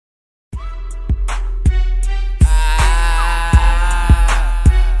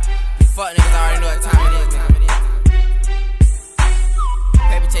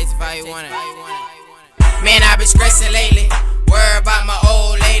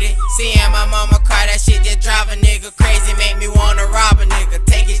my mama car, that shit just drive a nigga crazy, make me wanna rob a nigga.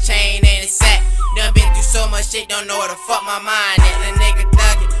 Take his chain and his sack. Done been through so much shit, don't know where the fuck my mind at. The nigga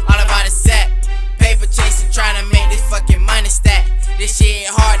thuggin', all about his sack. Paper chasing, tryna make this fucking money stack. This shit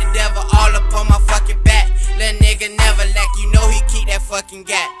hard, the devil all up on my fucking back. Little nigga never lack, you know he keep that fucking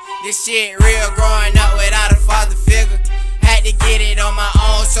gap. This shit real, growing up without a father figure. Had to get it on my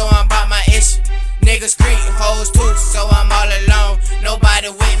own, so I'm about my issue. Niggas street hoes too, so I'm all alone. Nobody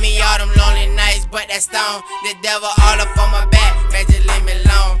with me, all them lonely nights, but that stone. The devil all up on my back, man, just leave me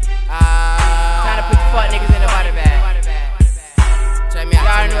alone. Time to put the fuck niggas in the body bag. Check me out.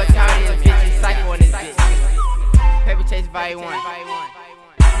 Y'all know what time it is, bitch. Psycho on this bitch. Paper Chase Volume 1.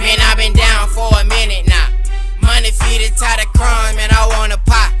 Man, I been down for a minute now. Money feeding tired of crumbs, man, I wanna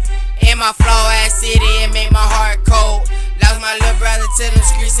pop. In my flow ass city, it make my heart cold. Lost my little brother to them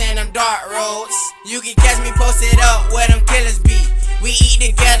streets and them dark roads. You can catch me posted up where them killers be. We eat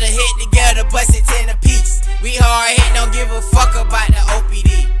together, hit together, bust it 10 apiece. We hard hit, don't give a fuck about the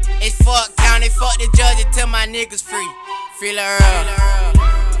OPD. It's fuck county, fuck the judge until my niggas free. Free Lil Earl.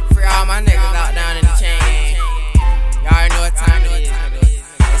 Free all my niggas out down in the chain gang. Y'all already know what time it is.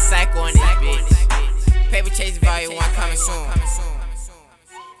 It's Psycho on this bitch. Paper Chase Volume 1 coming soon.